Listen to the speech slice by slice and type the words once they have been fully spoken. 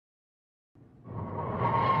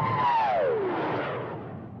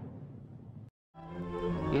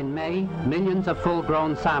May, millions of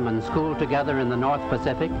full-grown salmon school together in the North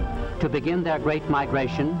Pacific to begin their great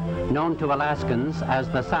migration, known to Alaskans as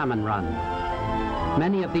the Salmon Run.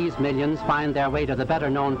 Many of these millions find their way to the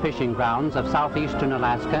better-known fishing grounds of southeastern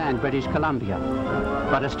Alaska and British Columbia,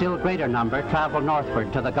 but a still greater number travel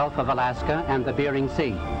northward to the Gulf of Alaska and the Bering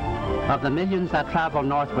Sea. Of the millions that travel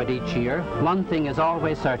northward each year, one thing is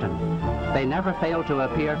always certain. They never fail to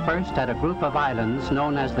appear first at a group of islands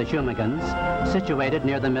known as the Shumagans, situated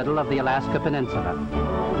near the middle of the Alaska Peninsula.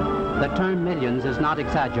 The term millions is not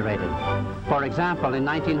exaggerated. For example, in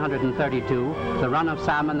 1932, the run of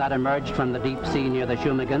salmon that emerged from the deep sea near the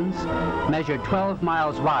Shumagans measured 12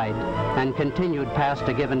 miles wide and continued past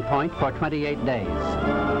a given point for 28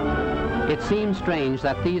 days. It seems strange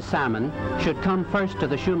that these salmon should come first to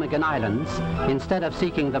the Shumagan Islands instead of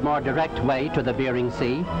seeking the more direct way to the Bering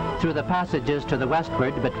Sea through the passages to the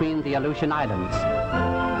westward between the Aleutian Islands.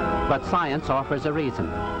 But science offers a reason.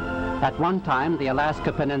 At one time, the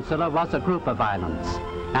Alaska Peninsula was a group of islands,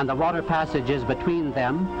 and the water passages between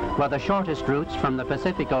them were the shortest routes from the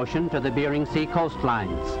Pacific Ocean to the Bering Sea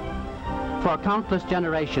coastlines. For countless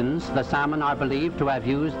generations, the salmon are believed to have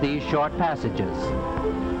used these short passages.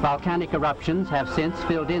 Volcanic eruptions have since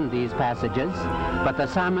filled in these passages, but the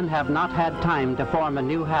salmon have not had time to form a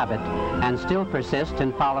new habit and still persist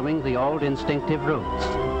in following the old instinctive routes.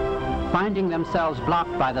 Finding themselves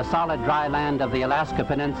blocked by the solid dry land of the Alaska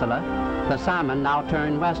Peninsula, the salmon now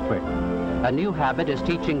turn westward. A new habit is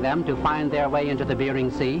teaching them to find their way into the Bering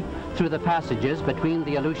Sea through the passages between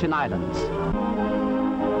the Aleutian Islands.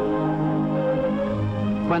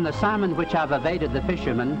 When the salmon which have evaded the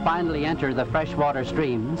fishermen finally enter the freshwater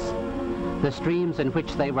streams, the streams in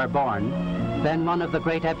which they were born, then one of the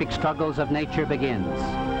great epic struggles of nature begins.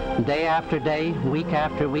 Day after day, week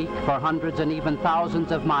after week, for hundreds and even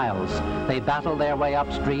thousands of miles, they battle their way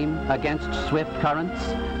upstream against swift currents,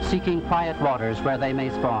 seeking quiet waters where they may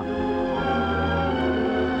spawn.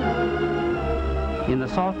 In the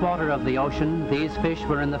salt water of the ocean, these fish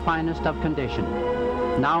were in the finest of condition.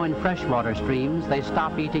 Now in freshwater streams, they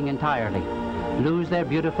stop eating entirely, lose their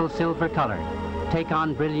beautiful silver color, take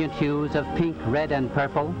on brilliant hues of pink, red, and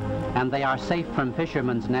purple, and they are safe from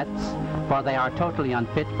fishermen's nets, for they are totally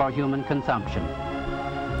unfit for human consumption.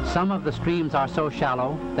 Some of the streams are so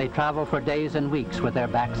shallow, they travel for days and weeks with their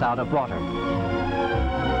backs out of water.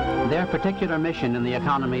 Their particular mission in the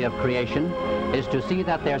economy of creation is to see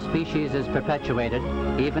that their species is perpetuated,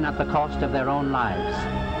 even at the cost of their own lives.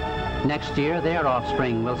 Next year, their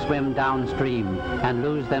offspring will swim downstream and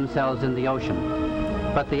lose themselves in the ocean.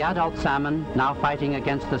 But the adult salmon, now fighting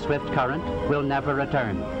against the swift current, will never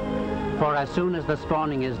return. For as soon as the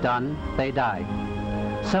spawning is done, they die.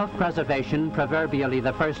 Self-preservation, proverbially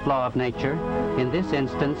the first law of nature, in this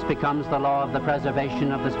instance becomes the law of the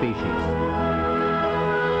preservation of the species.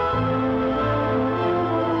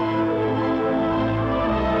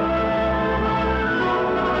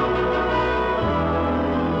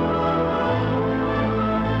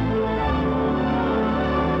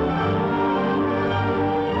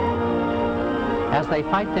 As they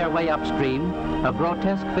fight their way upstream, a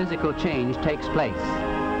grotesque physical change takes place.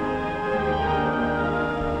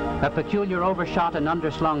 A peculiar overshot and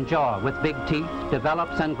underslung jaw with big teeth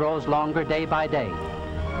develops and grows longer day by day.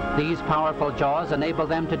 These powerful jaws enable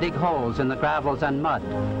them to dig holes in the gravels and mud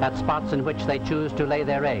at spots in which they choose to lay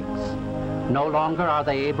their eggs. No longer are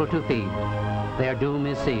they able to feed. Their doom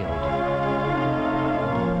is sealed.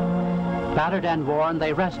 Battered and worn,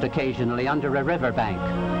 they rest occasionally under a riverbank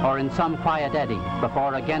or in some quiet eddy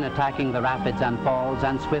before again attacking the rapids and falls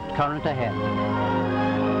and swift current ahead.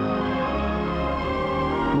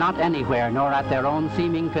 Not anywhere nor at their own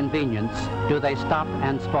seeming convenience do they stop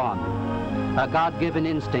and spawn. A God-given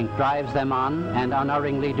instinct drives them on, and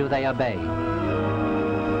unerringly do they obey.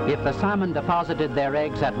 If the salmon deposited their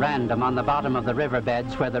eggs at random on the bottom of the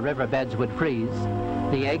riverbeds where the riverbeds would freeze,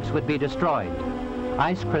 the eggs would be destroyed.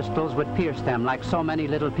 Ice crystals would pierce them like so many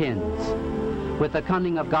little pins. With the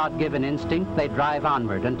cunning of God-given instinct, they drive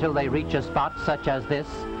onward until they reach a spot such as this,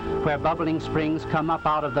 where bubbling springs come up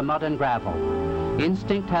out of the mud and gravel.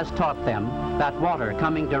 Instinct has taught them that water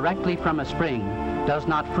coming directly from a spring does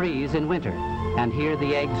not freeze in winter, and here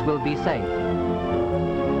the eggs will be safe.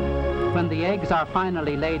 When the eggs are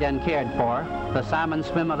finally laid and cared for, the salmon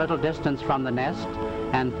swim a little distance from the nest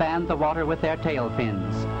and fan the water with their tail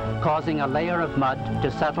fins, causing a layer of mud to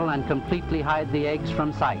settle and completely hide the eggs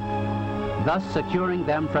from sight, thus securing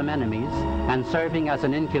them from enemies and serving as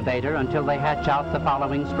an incubator until they hatch out the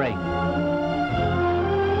following spring.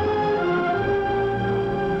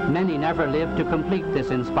 Many never live to complete this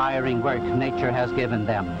inspiring work nature has given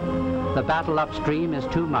them. The battle upstream is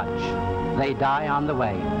too much. They die on the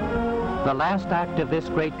way. The last act of this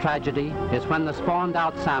great tragedy is when the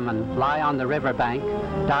spawned-out salmon lie on the riverbank,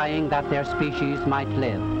 dying that their species might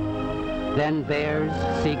live. Then bears,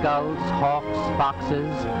 seagulls, hawks,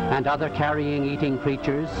 foxes, and other carrion-eating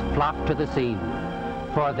creatures flock to the scene,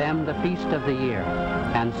 for them the feast of the year,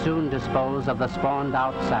 and soon dispose of the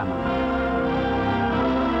spawned-out salmon.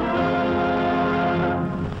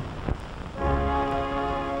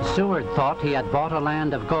 Seward thought he had bought a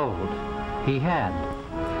land of gold. He had.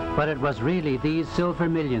 But it was really these silver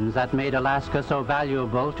millions that made Alaska so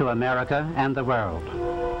valuable to America and the world.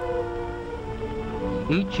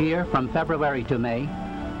 Each year, from February to May,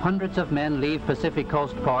 hundreds of men leave Pacific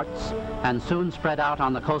Coast ports and soon spread out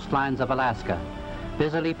on the coastlines of Alaska,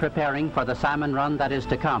 busily preparing for the salmon run that is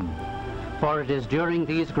to come. For it is during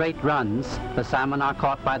these great runs the salmon are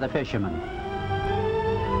caught by the fishermen.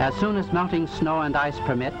 As soon as melting snow and ice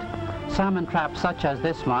permit, salmon traps such as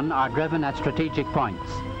this one are driven at strategic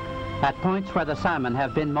points, at points where the salmon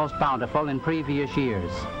have been most bountiful in previous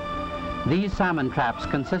years. These salmon traps,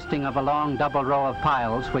 consisting of a long double row of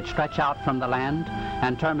piles which stretch out from the land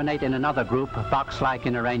and terminate in another group, box-like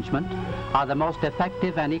in arrangement, are the most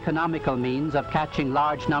effective and economical means of catching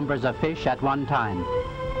large numbers of fish at one time.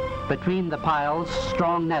 Between the piles,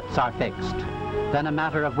 strong nets are fixed. Then a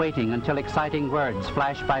matter of waiting until exciting words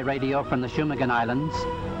flash by radio from the Shumagan Islands.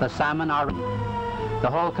 The salmon are in. The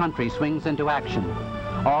whole country swings into action.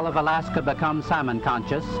 All of Alaska becomes salmon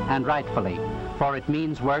conscious, and rightfully, for it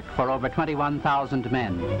means work for over 21,000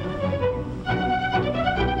 men.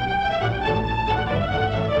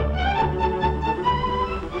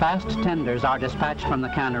 Fast tenders are dispatched from the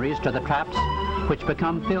canneries to the traps, which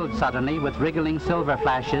become filled suddenly with wriggling silver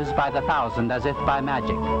flashes by the thousand as if by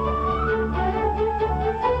magic.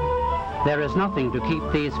 There is nothing to keep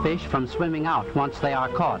these fish from swimming out once they are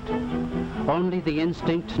caught. Only the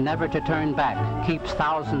instinct never to turn back keeps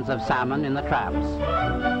thousands of salmon in the traps.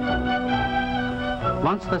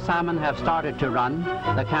 Once the salmon have started to run,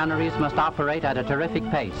 the canneries must operate at a terrific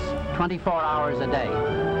pace, 24 hours a day.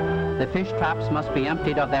 The fish traps must be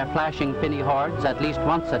emptied of their flashing finny hordes at least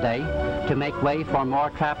once a day to make way for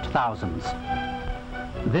more trapped thousands.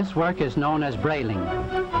 This work is known as brailing.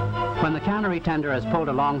 When the cannery tender is pulled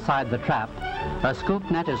alongside the trap, a scoop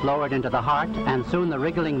net is lowered into the heart, and soon the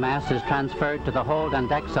wriggling mass is transferred to the hold and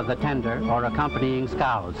decks of the tender or accompanying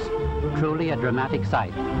scows. Truly a dramatic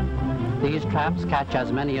sight. These traps catch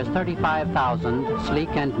as many as 35,000 sleek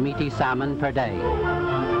and meaty salmon per day.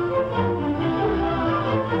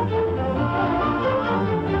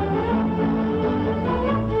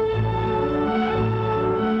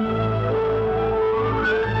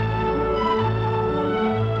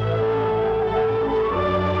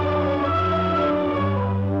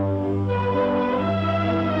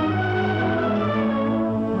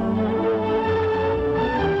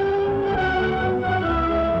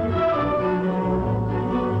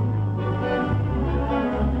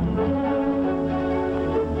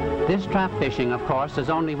 This trap fishing, of course, is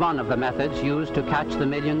only one of the methods used to catch the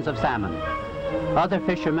millions of salmon. Other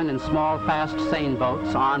fishermen in small, fast seine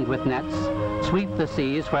boats armed with nets sweep the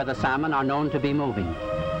seas where the salmon are known to be moving.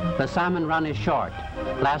 The salmon run is short,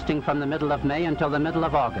 lasting from the middle of May until the middle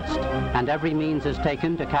of August, and every means is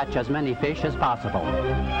taken to catch as many fish as possible.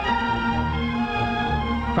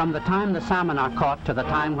 From the time the salmon are caught to the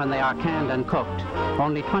time when they are canned and cooked,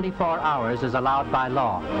 only 24 hours is allowed by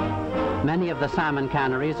law. Many of the salmon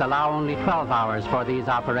canneries allow only 12 hours for these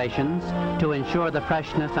operations to ensure the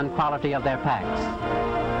freshness and quality of their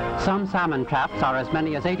packs. Some salmon traps are as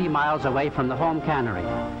many as 80 miles away from the home cannery.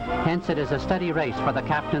 Hence it is a steady race for the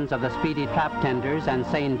captains of the speedy trap tenders and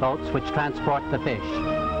seine boats which transport the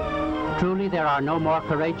fish. Truly there are no more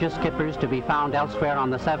courageous skippers to be found elsewhere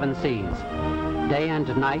on the seven seas. Day and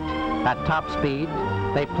night, at top speed,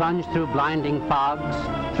 they plunge through blinding fogs,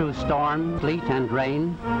 through storm, sleet, and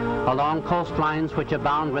rain, along coastlines which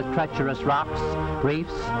abound with treacherous rocks,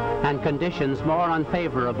 reefs, and conditions more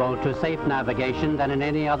unfavorable to safe navigation than in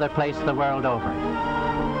any other place the world over.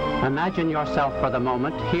 Imagine yourself for the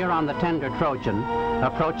moment here on the tender Trojan,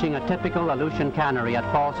 approaching a typical Aleutian cannery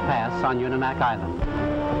at False Pass on Unimak Island.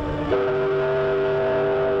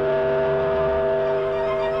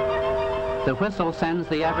 The whistle sends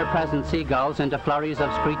the ever-present seagulls into flurries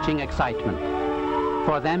of screeching excitement.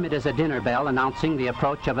 For them it is a dinner bell announcing the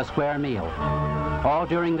approach of a square meal. All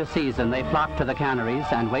during the season they flock to the canneries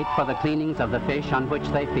and wait for the cleanings of the fish on which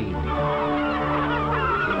they feed.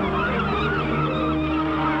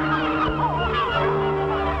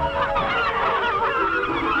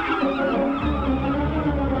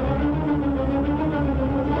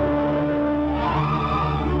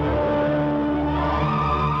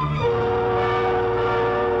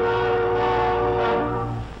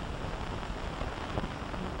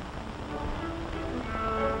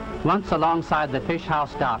 Once alongside the fish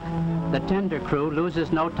house dock, the tender crew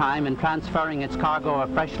loses no time in transferring its cargo of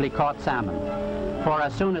freshly caught salmon. For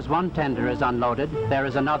as soon as one tender is unloaded, there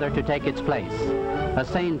is another to take its place. A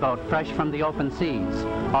seine boat fresh from the open seas,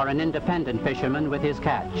 or an independent fisherman with his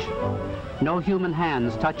catch. No human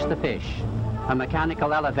hands touch the fish. A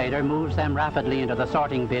mechanical elevator moves them rapidly into the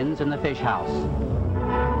sorting bins in the fish house.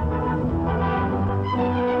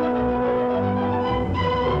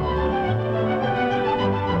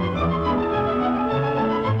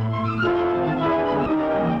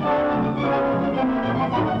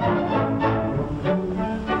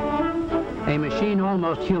 A machine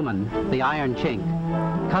almost human, the iron chink,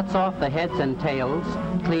 cuts off the heads and tails,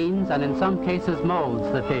 cleans, and in some cases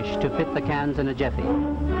molds the fish to fit the cans in a jiffy.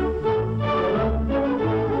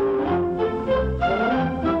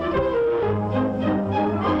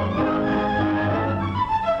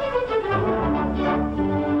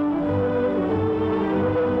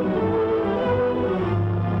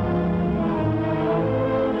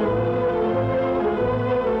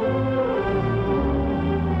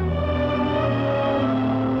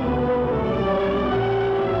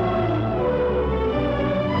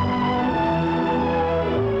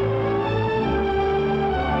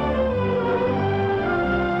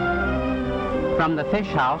 From the fish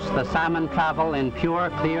house, the salmon travel in pure,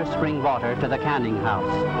 clear spring water to the canning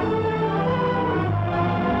house.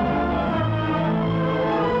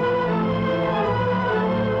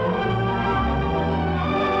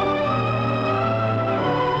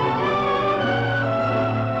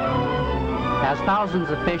 As thousands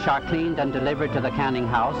of fish are cleaned and delivered to the canning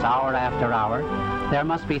house hour after hour, there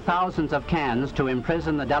must be thousands of cans to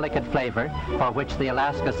imprison the delicate flavor for which the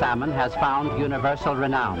Alaska salmon has found universal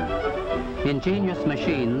renown. Ingenious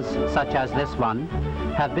machines, such as this one,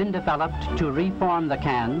 have been developed to reform the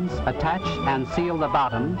cans, attach and seal the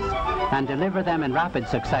bottoms, and deliver them in rapid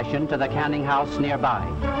succession to the canning house nearby.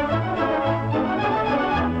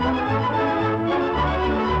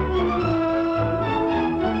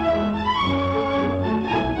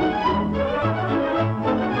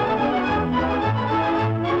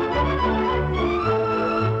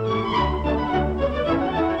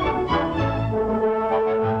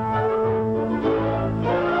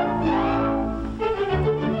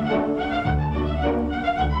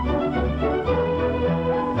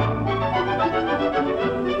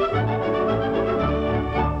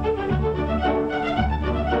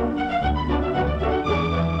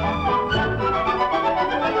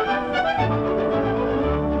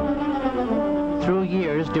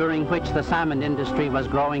 During which the salmon industry was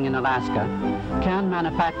growing in Alaska, can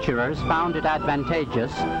manufacturers found it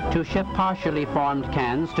advantageous to ship partially formed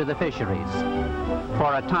cans to the fisheries.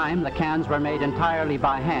 For a time, the cans were made entirely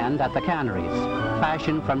by hand at the canneries,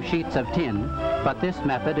 fashioned from sheets of tin, but this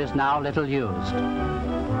method is now little used.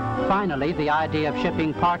 Finally, the idea of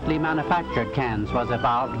shipping partly manufactured cans was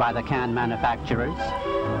evolved by the can manufacturers.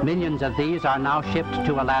 Millions of these are now shipped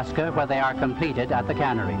to Alaska, where they are completed at the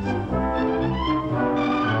canneries.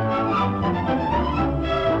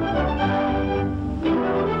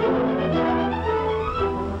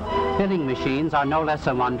 Filling machines are no less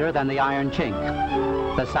a wonder than the iron chink.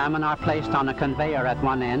 The salmon are placed on a conveyor at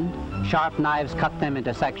one end, sharp knives cut them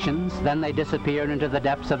into sections, then they disappear into the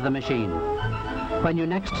depths of the machine. When you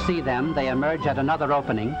next see them, they emerge at another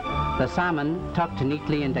opening, the salmon tucked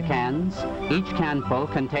neatly into cans, each canful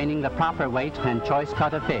containing the proper weight and choice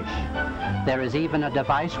cut of fish. There is even a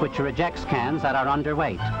device which rejects cans that are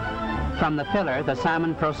underweight. From the filler, the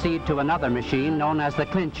salmon proceed to another machine known as the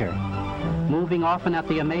clincher, moving often at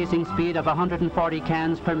the amazing speed of 140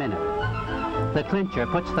 cans per minute. The clincher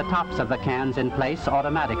puts the tops of the cans in place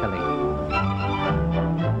automatically.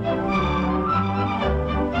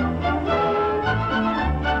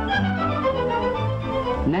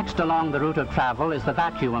 Next along the route of travel is the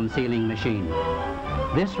vacuum sealing machine.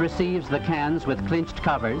 This receives the cans with clinched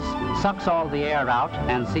covers, sucks all the air out,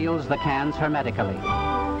 and seals the cans hermetically.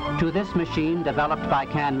 To this machine, developed by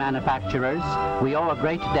can manufacturers, we owe a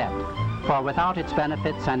great debt, for without its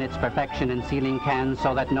benefits and its perfection in sealing cans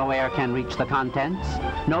so that no air can reach the contents,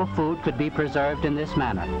 no food could be preserved in this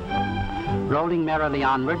manner. Rolling merrily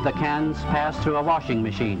onward, the cans pass through a washing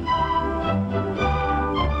machine.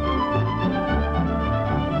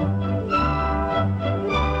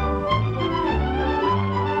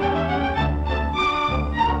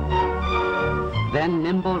 Then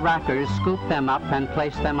nimble rackers scoop them up and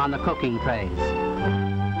place them on the cooking trays.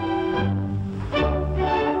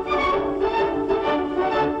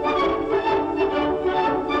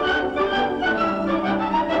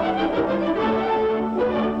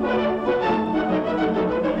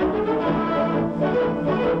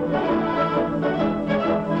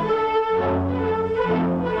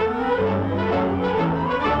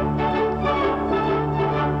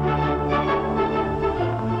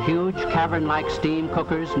 cavern-like steam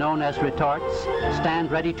cookers known as retorts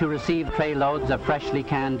stand ready to receive tray loads of freshly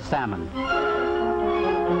canned salmon.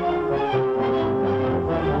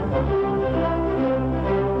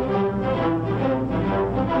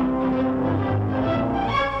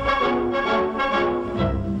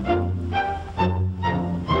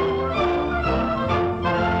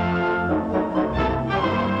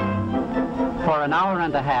 For an hour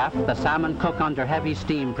and a half, the salmon cook under heavy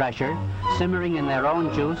steam pressure, simmering in their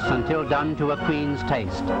own juice until done to a queen's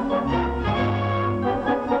taste.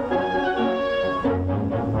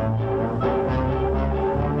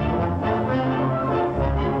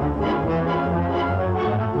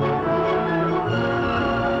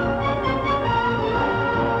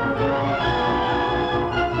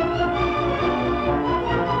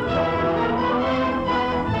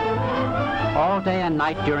 All day and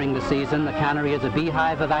night during the season, the cannery is a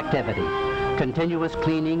beehive of activity. Continuous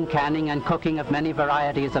cleaning, canning, and cooking of many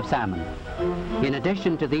varieties of salmon. In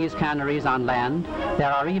addition to these canneries on land,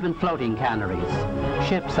 there are even floating canneries,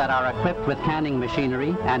 ships that are equipped with canning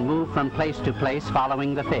machinery and move from place to place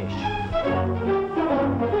following the fish.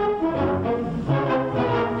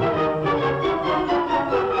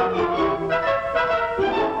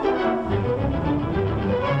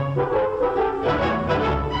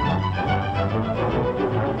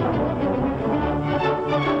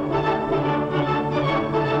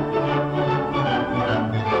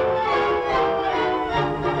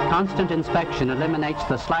 Constant inspection eliminates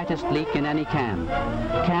the slightest leak in any can.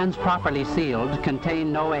 Cans properly sealed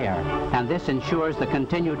contain no air, and this ensures the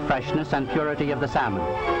continued freshness and purity of the salmon.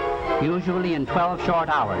 Usually in 12 short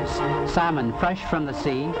hours, salmon fresh from the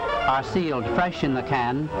sea are sealed fresh in the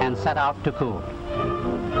can and set out to cool.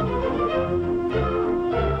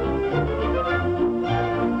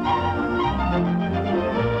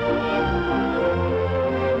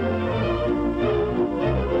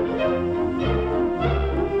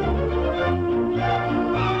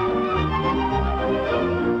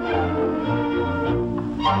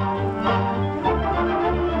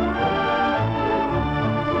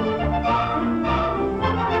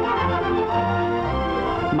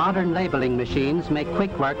 Modern labeling machines make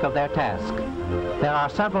quick work of their task. There are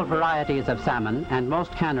several varieties of salmon, and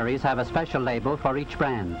most canneries have a special label for each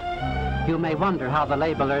brand. You may wonder how the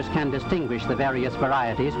labelers can distinguish the various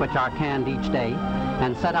varieties which are canned each day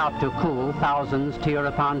and set out to cool thousands tier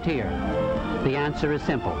upon tier. The answer is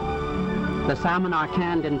simple. The salmon are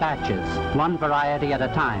canned in batches, one variety at a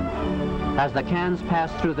time. As the cans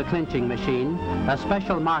pass through the clinching machine, a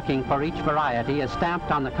special marking for each variety is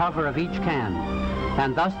stamped on the cover of each can,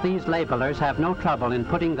 and thus these labelers have no trouble in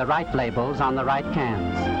putting the right labels on the right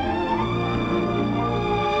cans.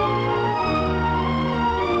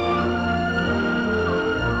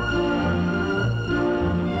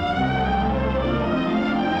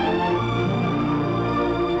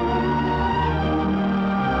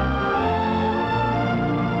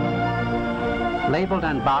 Labeled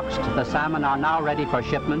and boxed, the salmon are now ready for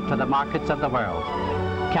shipment to the markets of the world.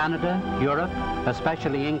 Canada, Europe,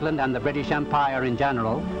 especially England and the British Empire in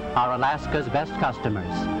general, are Alaska's best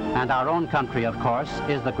customers, and our own country, of course,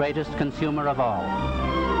 is the greatest consumer of all.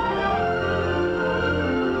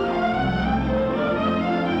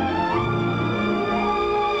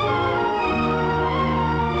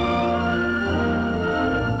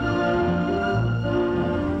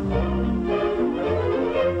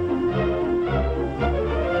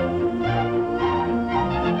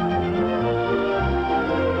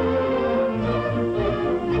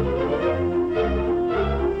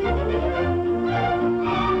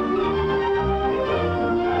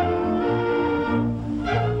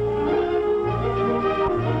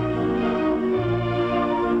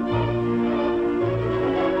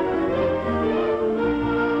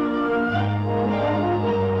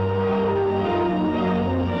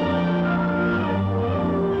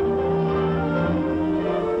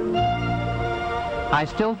 I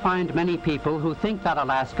still find many people who think that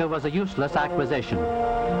Alaska was a useless acquisition.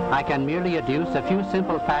 I can merely adduce a few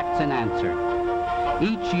simple facts in answer.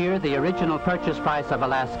 Each year, the original purchase price of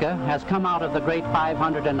Alaska has come out of the great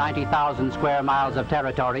 590,000 square miles of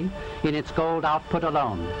territory in its gold output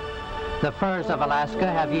alone. The furs of Alaska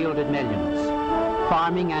have yielded millions.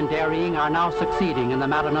 Farming and dairying are now succeeding in the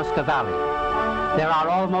Matanuska Valley. There are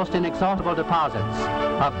almost inexhaustible deposits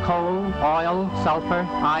of coal, oil, sulfur,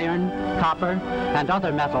 iron, copper, and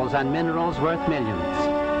other metals and minerals worth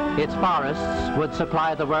millions. Its forests would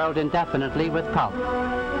supply the world indefinitely with pulp.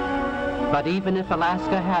 But even if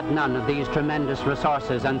Alaska had none of these tremendous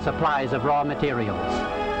resources and supplies of raw materials,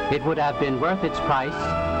 it would have been worth its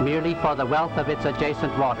price merely for the wealth of its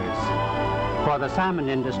adjacent waters. For the salmon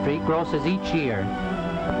industry grosses each year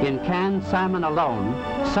In canned salmon alone,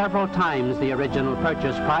 several times the original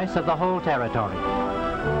purchase price of the whole territory.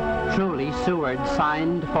 Truly, Seward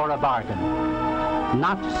signed for a bargain.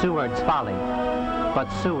 Not Seward's folly, but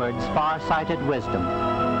Seward's far-sighted wisdom.